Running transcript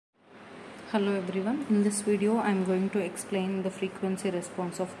Hello everyone, in this video I am going to explain the frequency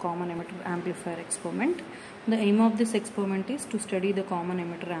response of common emitter amplifier experiment. The aim of this experiment is to study the common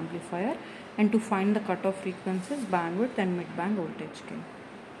emitter amplifier and to find the cutoff frequencies, bandwidth and mid-band voltage gain.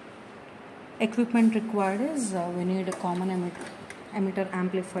 Equipment required is we need a common emitter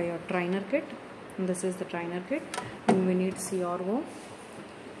amplifier trainer kit, and this is the trainer kit, and we need CRO,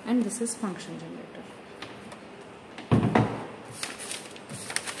 and this is function generator.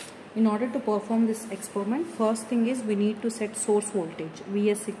 In order to perform this experiment, first thing is we need to set source voltage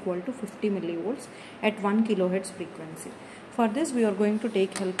Vs equal to 50 millivolts at 1 kHz frequency. For this we are going to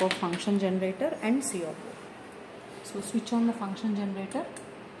take help of function generator and CRO. So switch on the function generator.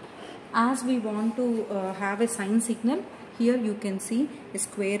 As we want to have a sine signal, here you can see a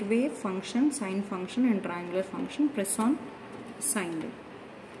square wave function, sine function and triangular function. Press on sine wave.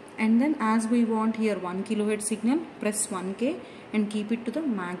 And then as we want here 1 kHz signal, press 1K and keep it to the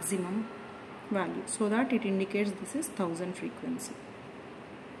maximum value so that it indicates this is 1000 frequency.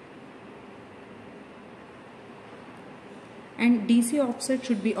 And DC offset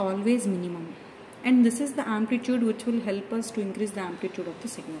should be always minimum. And this is the amplitude which will help us to increase the amplitude of the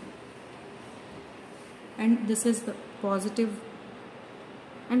signal. And this is the positive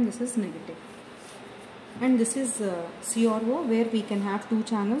and this is negative. And this is CRO where we can have two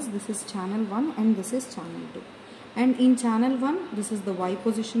channels. This is channel 1 and this is channel 2. And in channel 1, this is the Y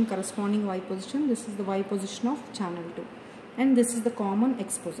position, corresponding Y position. This is the Y position of channel 2. And this is the common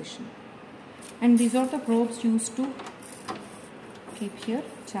X position. And these are the probes used to keep here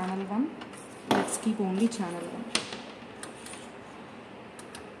channel 1. Let's keep only channel 1.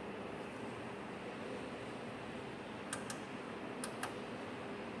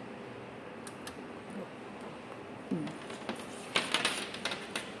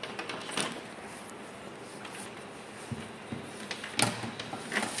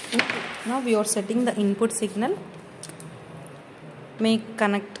 Now we are setting the input signal. Make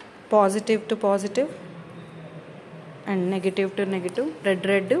connect positive to positive and negative to negative,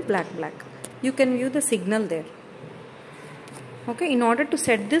 red to black. You can view the signal there. Okay, in order to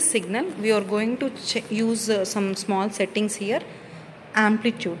set this signal, we are going to use some small settings here.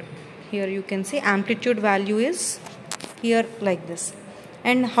 Amplitude. Here you can see amplitude value is here like this.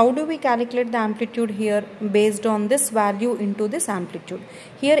 And how do we calculate the amplitude here? Based on this value into this amplitude.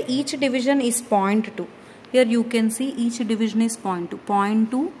 Here each division is 0.2. Here you can see each division is 0.2,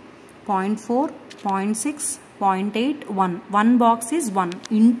 0.2, 0.4, 0.6, 0.8, 1. One box is 1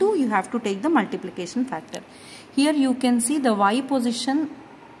 into you have to take the multiplication factor. Here you can see the Y position.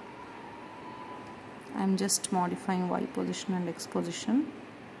 I am just modifying Y position and X position.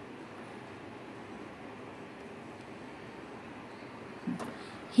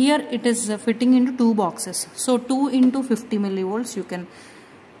 Here it is fitting into two boxes. So 2 into 50 millivolts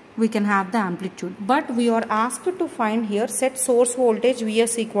we can have the amplitude. But we are asked to find here set source voltage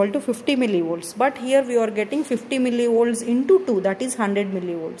Vs equal to 50 millivolts. But here we are getting 50 millivolts into 2, that is 100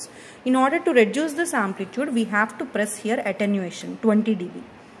 millivolts. In order to reduce this amplitude, we have to press here attenuation 20 dB.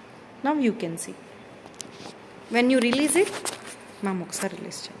 Now you can see. When you release it,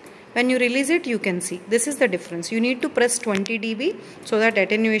 when you release it, you can see this is the difference. You need to press 20 dB so that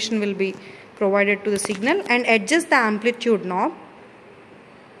attenuation will be provided to the signal, and adjust the amplitude knob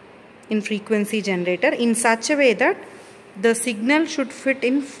in frequency generator in such a way that the signal should fit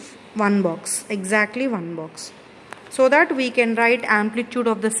in one box, exactly one box, so that we can write amplitude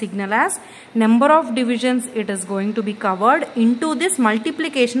of the signal as number of divisions it is going to be covered into this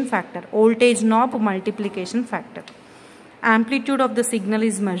multiplication factor, voltage knob multiplication factor. Amplitude of the signal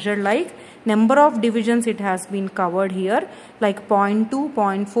is measured like number of divisions it has been covered here, like 0.2,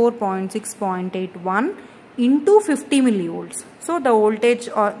 0.4, 0.6, 0.81 into 50 millivolts. So the voltage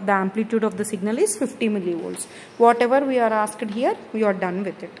or the amplitude of the signal is 50 millivolts. Whatever we are asked here, we are done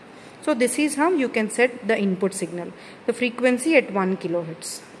with it. So this is how you can set the input signal, the frequency at 1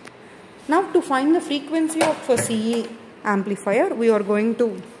 kHz. Now to find the frequency of a CE amplifier, we are going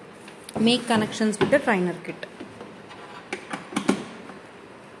to make connections with the trainer kit.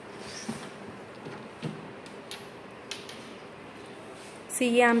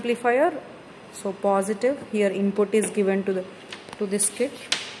 CE amplifier, so positive, here input is given to this kit.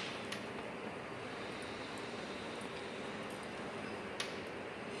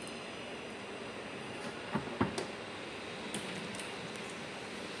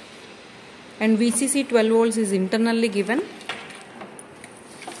 And VCC 12 volts is internally given.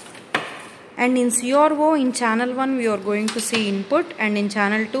 And in CRO, in channel 1 we are going to see input, and in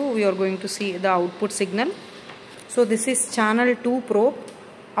channel 2 we are going to see the output signal. So this is channel 2 probe,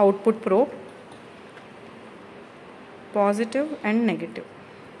 output probe, positive and negative.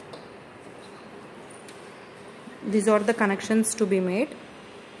 These are the connections to be made.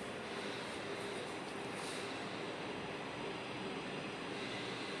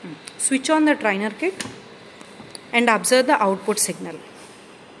 Switch on the trainer kit and observe the output signal.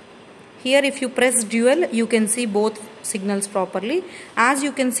 Here if you press dual, you can see both signals properly. As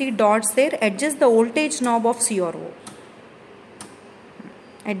you can see dots there, adjust the voltage knob of CRO.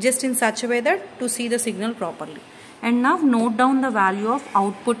 Adjust in such a way that to see the signal properly. And now note down the value of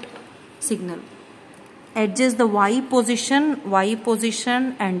output signal. Adjust the Y position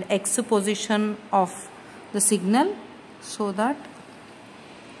and X position of the signal so that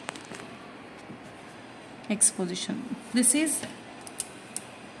X position. This is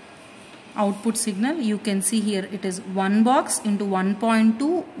output signal. You can see here it is one box into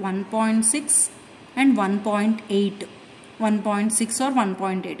 1.2, 1.6 and 1.8. 1.6 or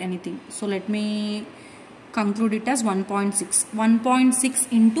 1.8, anything. So let me conclude it as 1.6.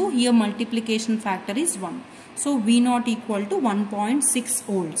 1.6 into here multiplication factor is 1. So V0 equal to 1.6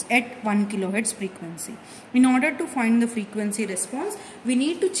 volts at 1 kilohertz frequency. In order to find the frequency response, we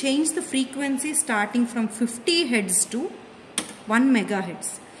need to change the frequency starting from 50 Hz to 1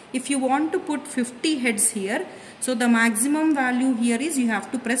 megahertz. If you want to put 50 Hz here, so the maximum value here is you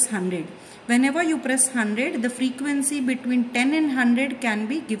have to press 100. Whenever you press 100, the frequency between 10 and 100 can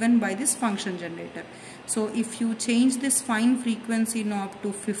be given by this function generator. So if you change this fine frequency knob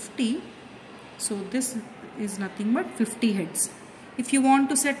to 50, so this is nothing but 50 Hz. If you want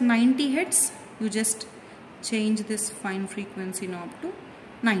to set 90 Hz, you just change this fine frequency knob to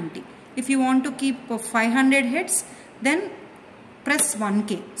 90. If you want to keep 500 Hz, then press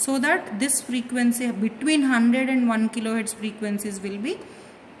 1K, so that this frequency between 100 and 1 kilohertz frequencies will be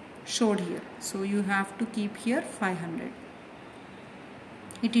showed here. So you have to keep here 500.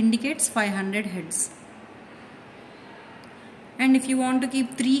 It indicates 500 Hz. And if you want to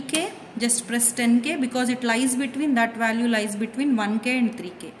keep 3K, just press 10K, because it lies between, that value lies between 1K and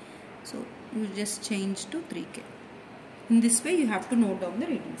 3K. So you just change to 3K. In this way you have to note down the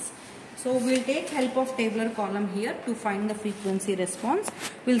readings. So we'll take help of tabular column here to find the frequency response.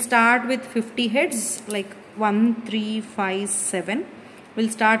 We'll start with 50 Hz, like 1, 3, 5, 7. We'll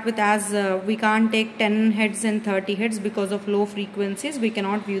start with, as we can't take 10 Hz and 30 Hz because of low frequencies, we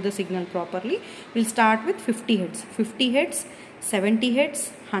cannot view the signal properly. We'll start with 50 Hz. 50 Hz, 70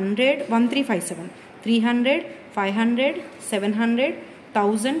 Hz, 100, 1357, 300, 500, 700,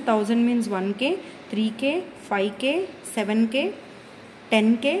 1000, 1000 means 1K, 3K, 5K, 7K,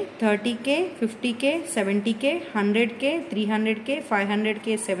 10K, 30K, 50K, 70K, 100K, 300K,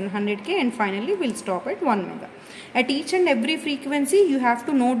 500K, 700K, and finally we'll stop at 1 mega. At each and every frequency you have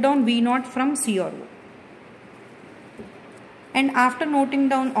to note down V0 from CRO. And after noting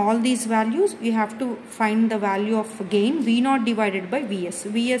down all these values, you have to find the value of gain V0 divided by Vs.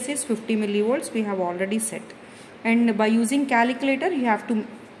 Vs is 50 millivolts, we have already set. And by using calculator you have to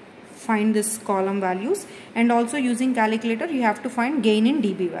find this column values, and also using calculator you have to find gain in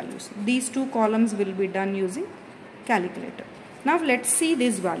dB values. These two columns will be done using calculator. Now let's see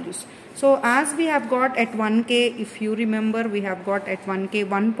these values. So as we have got at 1K, if you remember, we have got at 1K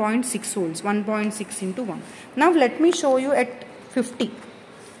 1.6 volts, 1.6 into 1. Now let me show you at 50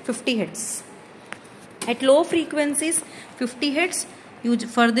 Hz. At low frequencies 50 Hz,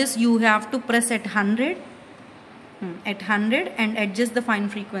 for this you have to press at 100 and adjust the fine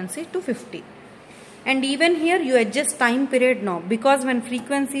frequency to 50. And even here you adjust time period knob, because when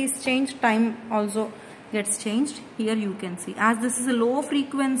frequency is changed, time also gets changed. Here you can see, as this is a low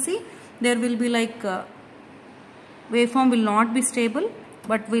frequency, there will be like waveform will not be stable,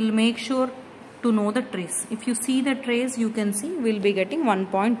 but we'll make sure to know the trace. If you see the trace, you can see we'll be getting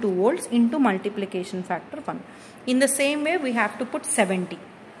 1.2 volts into multiplication factor 1. In the same way we have to put 70.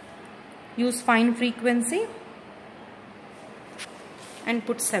 Use fine frequency and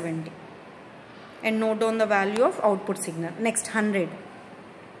put 70 and note down the value of output signal. Next 100.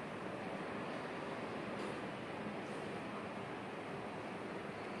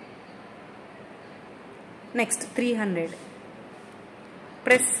 Next 300.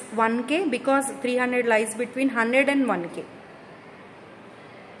 Press 1K because 300 lies between 100 and 1K.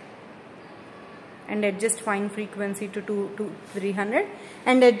 And adjust fine frequency to 300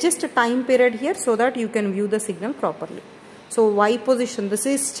 and adjust a time period here so that you can view the signal properly. So Y position, this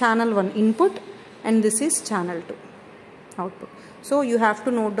is channel 1 input and this is channel 2 output. So you have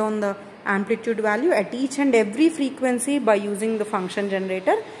to note down the amplitude value at each and every frequency by using the function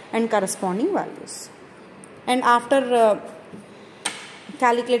generator and corresponding values. And after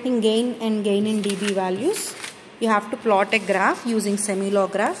calculating gain and gain in dB values, you have to plot a graph using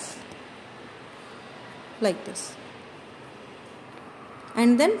semi-log graph like this.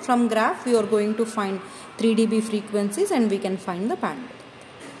 And then from graph we are going to find 3 dB frequencies and we can find the bandwidth.